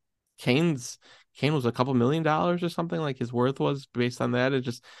 like Kane was a couple $1 million or something, like his worth was based on that. It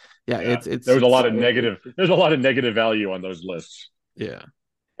just, it's there's a lot of negative. There's a lot of negative value on those lists. Yeah,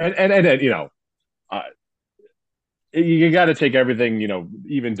 and you got to take everything.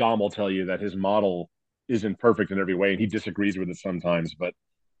 Even Dom will tell you that his model isn't perfect in every way, and he disagrees with it sometimes. But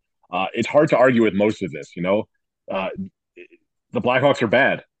it's hard to argue with most of this. The Blackhawks are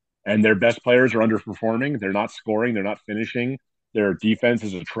bad, and their best players are underperforming. They're not scoring. They're not finishing. Their defense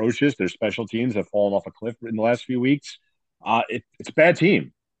is atrocious. Their special teams have fallen off a cliff in the last few weeks. It's a bad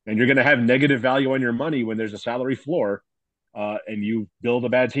team, and you're going to have negative value on your money when there's a salary floor, and you build a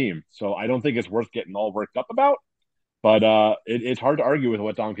bad team. So I don't think it's worth getting all worked up about. But it's hard to argue with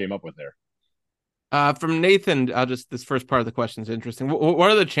what Dom came up with there. From Nathan, this first part of the question is interesting.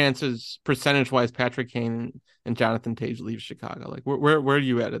 What are the chances, percentage-wise, Patrick Kane and Jonathan Toews leave Chicago? Like, where are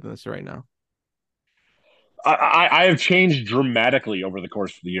you at in this right now? I have changed dramatically over the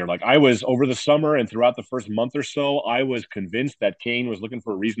course of the year. Like I was over the summer and throughout the first month or so, I was convinced that Kane was looking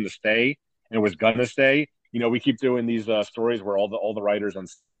for a reason to stay and was gonna stay. We keep doing these stories where all the writers on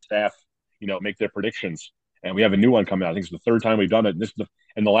staff, make their predictions, and we have a new one coming out. I think it's the third time we've done it.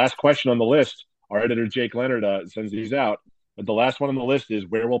 And the last question on the list, our editor Jake Leonard sends these out. But the last one on the list is,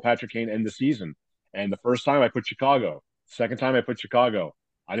 where will Patrick Kane end the season? And the first time I put Chicago. Second time I put Chicago.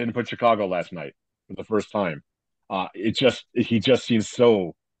 I didn't put Chicago last night for the first time. He just seems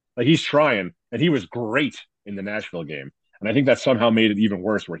so like he's trying, and he was great in the Nashville game. And I think that somehow made it even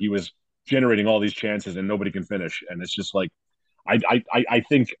worse, where he was generating all these chances and nobody can finish. And it's just like, I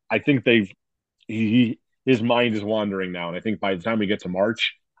think his mind is wandering now. And I think by the time we get to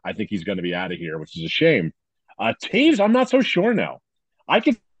March, I think he's going to be out of here, which is a shame. Toews, I'm not so sure now. I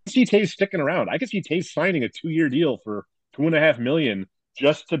could see Toews sticking around. I could see Toews signing a 2-year deal for $2.5 million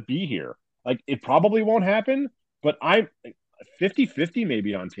just to be here. Like, it probably won't happen, but I'm 50-50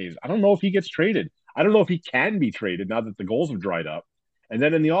 maybe on Toews. I don't know if he gets traded. I don't know if he can be traded now that the goals have dried up. And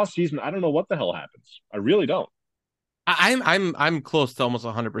then in the offseason, I don't know what the hell happens. I really don't. I'm close to almost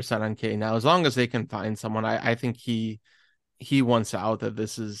 100% on Kane now. As long as they can find someone, I think he wants out. That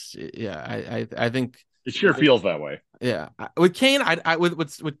this is, I think it sure feels that way. Yeah, with Kane, with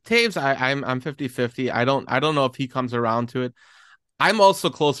Toews, I'm 50-50. I don't know if he comes around to it. I'm also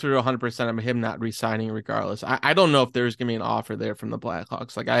closer to 100% of him not re-signing regardless. I don't know if there's gonna be an offer there from the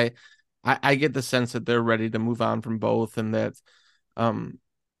Blackhawks. Like I get the sense that they're ready to move on from both, and that, I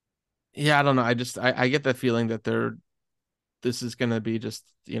don't know. I get the feeling that this is gonna be just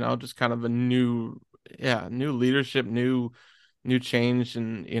kind of a new leadership, new change,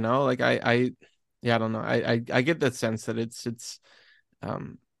 and like I don't know. I get that sense that it's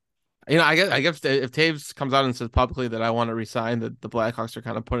I guess if Toews comes out and says publicly that I want to resign, that the Blackhawks are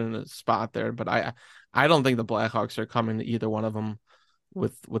kind of put in a spot there. But I don't think the Blackhawks are coming to either one of them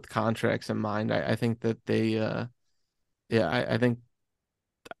with contracts in mind. I think that they I think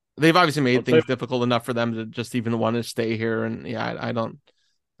they've obviously made things difficult enough for them to just even want to stay here. And I don't.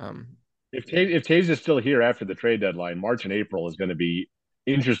 If Toews is still here after the trade deadline, March and April is going to be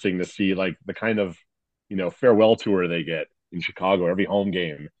interesting to see, like the kind of farewell tour they get in Chicago. Every home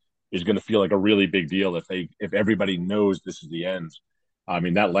game is going to feel like a really big deal if everybody knows this is the end. I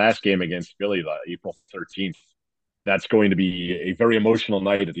mean, that last game against Philly, April 13th, that's going to be a very emotional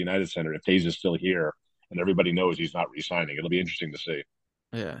night at the United Center if Toews is still here and everybody knows he's not re-signing. It'll be interesting to see.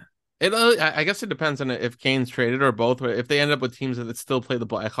 Yeah. I guess it depends on if Kane's traded or both. If they end up with teams that still play the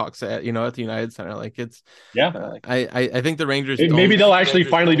Blackhawks at the United Center, like it's I think the Rangers maybe they'll actually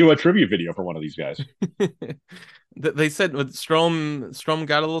finally do a tribute video for one of these guys. They said with Strome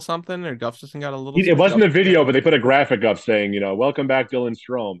got a little something, or Gustafsson got a little. It wasn't a video, but they put a graphic up saying, welcome back, Dylan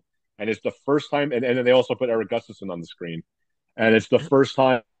Strome, and it's the first time. And then they also put Erik Gustafsson on the screen, and it's the first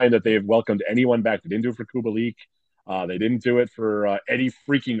time that they've welcomed anyone back. They didn't do it for Kubalik. They didn't do it for Eddie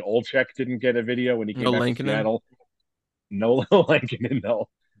freaking Olczyk. Didn't get a video when he came back to Seattle. No Lankinen, no.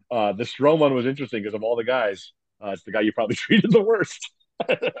 The Strome one was interesting because of all the guys, it's the guy you probably treated the worst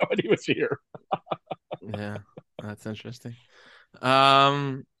when he was here. Yeah, that's interesting.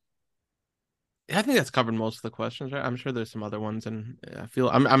 I think that's covered most of the questions, right? I'm sure there's some other ones, and I feel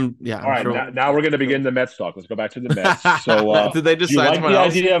I'm All right, sure now we're going to begin the Mets talk. Let's go back to the Mets. So, did they decide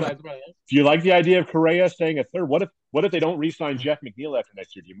do you like the idea of Correa staying a third? What if they don't re-sign Jeff McNeil after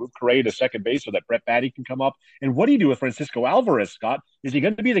next year? Do you move Correa to second base so that Brett Baty can come up? And what do you do with Francisco Alvarez, Scott? Is he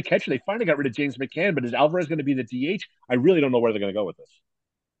going to be the catcher? They finally got rid of James McCann, but is Alvarez going to be the DH? I really don't know where they're going to go with this.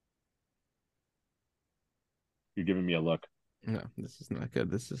 You're giving me a look. No, this is not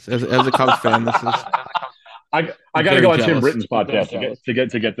good. This is as a Cubs fan. This is. I got to go on Tim Britton's podcast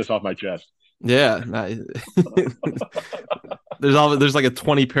to get this off my chest. Yeah, there's like a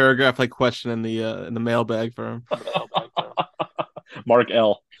 20 paragraph like question in the mailbag for him. Mark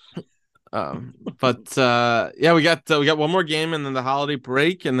L. But yeah, we got one more game and then the holiday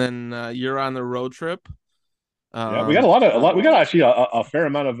break, and then you're on the road trip. Yeah, we got a lot. We got actually a fair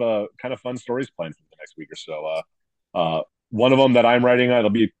amount of kind of fun stories planned for the next week or so. One of them that I'm writing,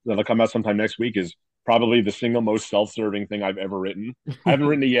 that'll come out sometime next week, is probably the single most self-serving thing I've ever written. I haven't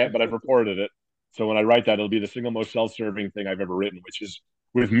written it yet, but I've reported it. So when I write that, it'll be the single most self-serving thing I've ever written, which is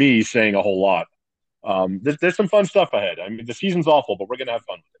with me saying a whole lot. There's some fun stuff ahead. I mean, the season's awful, but we're gonna have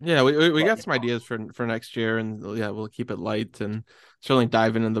fun with it. Yeah, we got some ideas for next year, and yeah, we'll keep it light and certainly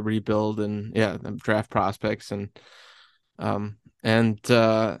dive into the rebuild and the draft prospects and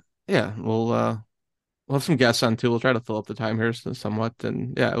we'll have some guests on too. We'll try to fill up the time here somewhat,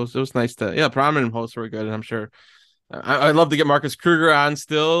 and it was nice to prominent hosts were good, and I'm sure I'd love to get Marcus Kruger on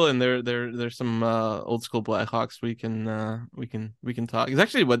still, and there's some old school Blackhawks we can talk. It's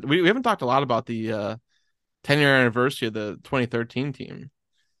actually what we haven't talked a lot about the 10-year anniversary of the 2013 team.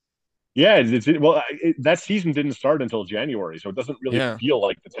 Yeah, that season didn't start until January, so it doesn't really feel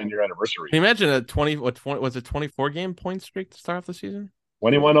like the 10-year anniversary. Can you imagine a 24 game point streak to start off the season?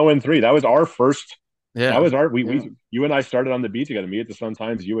 21-0-3. That was our first. Yeah, that was you and I started on the beat together. Me at the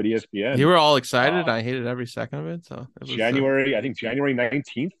Sun-Times, you at ESPN. You were all excited. I hated every second of it. So it was, January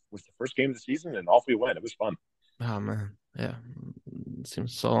 19th was the first game of the season, and off we went. It was fun. Oh man, yeah, it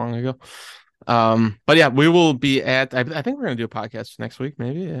seems so long ago. But yeah, we will be at. I think we're gonna do a podcast next week,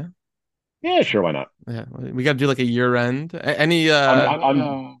 maybe. Yeah. Yeah, sure. Why not? Yeah, we got to do like a year end. Any? You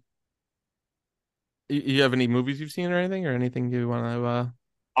have any movies you've seen or anything you want to?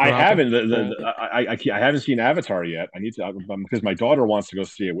 I haven't. I haven't seen Avatar yet. I need to because my daughter wants to go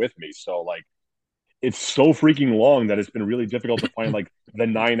see it with me. So like, it's so freaking long that it's been really difficult to find like the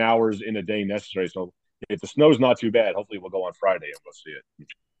 9 hours in a day necessary. So if the snow's not too bad, hopefully we'll go on Friday and go see it.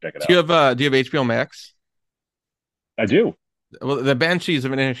 Check it out. Do you have HBO Max? I do. Well, the Banshees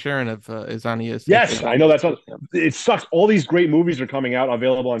of Inisherin is on ESPN. Yes, I know that's. It sucks. All these great movies are coming out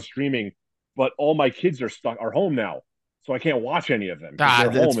available on streaming, but all my kids are home now. So I can't watch any of them.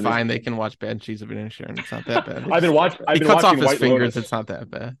 That's fine. They can watch Banshees of Inisherin. It's not that bad. I've been watching. He cuts off his White fingers. Lotus. It's not that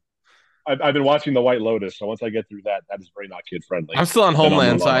bad. I've been watching The White Lotus. So once I get through that is very not kid friendly. I'm still on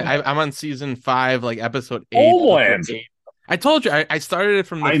Homeland, so I'm on season 5, like episode 8. Homeland. I told you I started it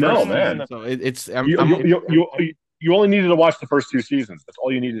from the first man. So you only needed to watch the first 2 seasons. That's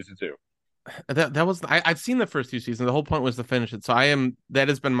all you needed to do. I've seen the first 2 seasons. The whole point was to finish it. So that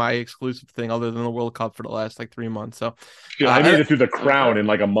has been my exclusive thing other than the World Cup for the last like 3 months. So I made it through The Crown in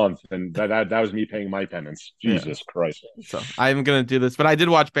like a month, and that was me paying my penance. Jesus Christ. So I'm going to do this, but I did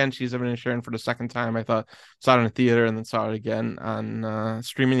watch Banshees of Inisherin for the second time. I saw it in the theater and then saw it again on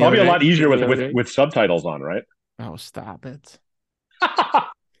streaming. Probably a lot easier with subtitles on, right? Oh, stop it.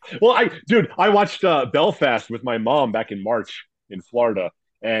 Well, I watched Belfast with my mom back in March in Florida.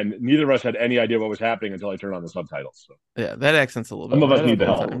 And neither of us had any idea what was happening until I turned on the subtitles. So. Yeah, that accent's a little bit. Some of us need the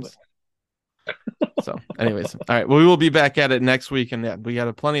help. So, anyways, all right. Well, we will be back at it next week, and we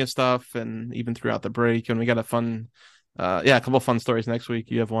got plenty of stuff, and even throughout the break, and we got a fun, a couple of fun stories next week.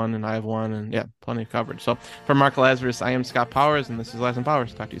 You have one, and I have one, and plenty of coverage. So, for Mark Lazarus, I am Scott Powers, and this is Laz and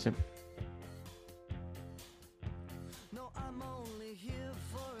Powers. Talk to you soon.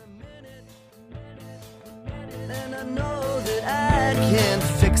 I can't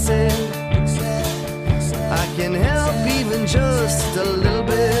fix it. I can help even just a little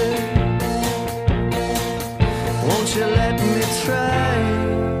bit. Won't you let me try?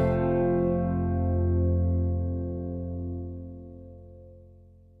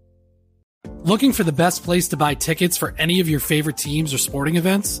 Looking for the best place to buy tickets for any of your favorite teams or sporting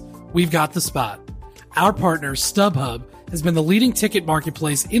events? We've got the spot. Our partner, StubHub, has been the leading ticket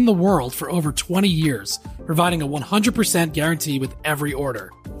marketplace in the world for over 20 years, providing a 100% guarantee with every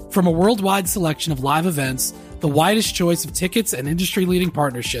order. From a worldwide selection of live events, the widest choice of tickets, and industry-leading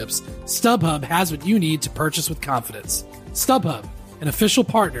partnerships, StubHub has what you need to purchase with confidence. StubHub, an official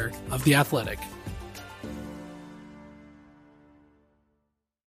partner of The Athletic.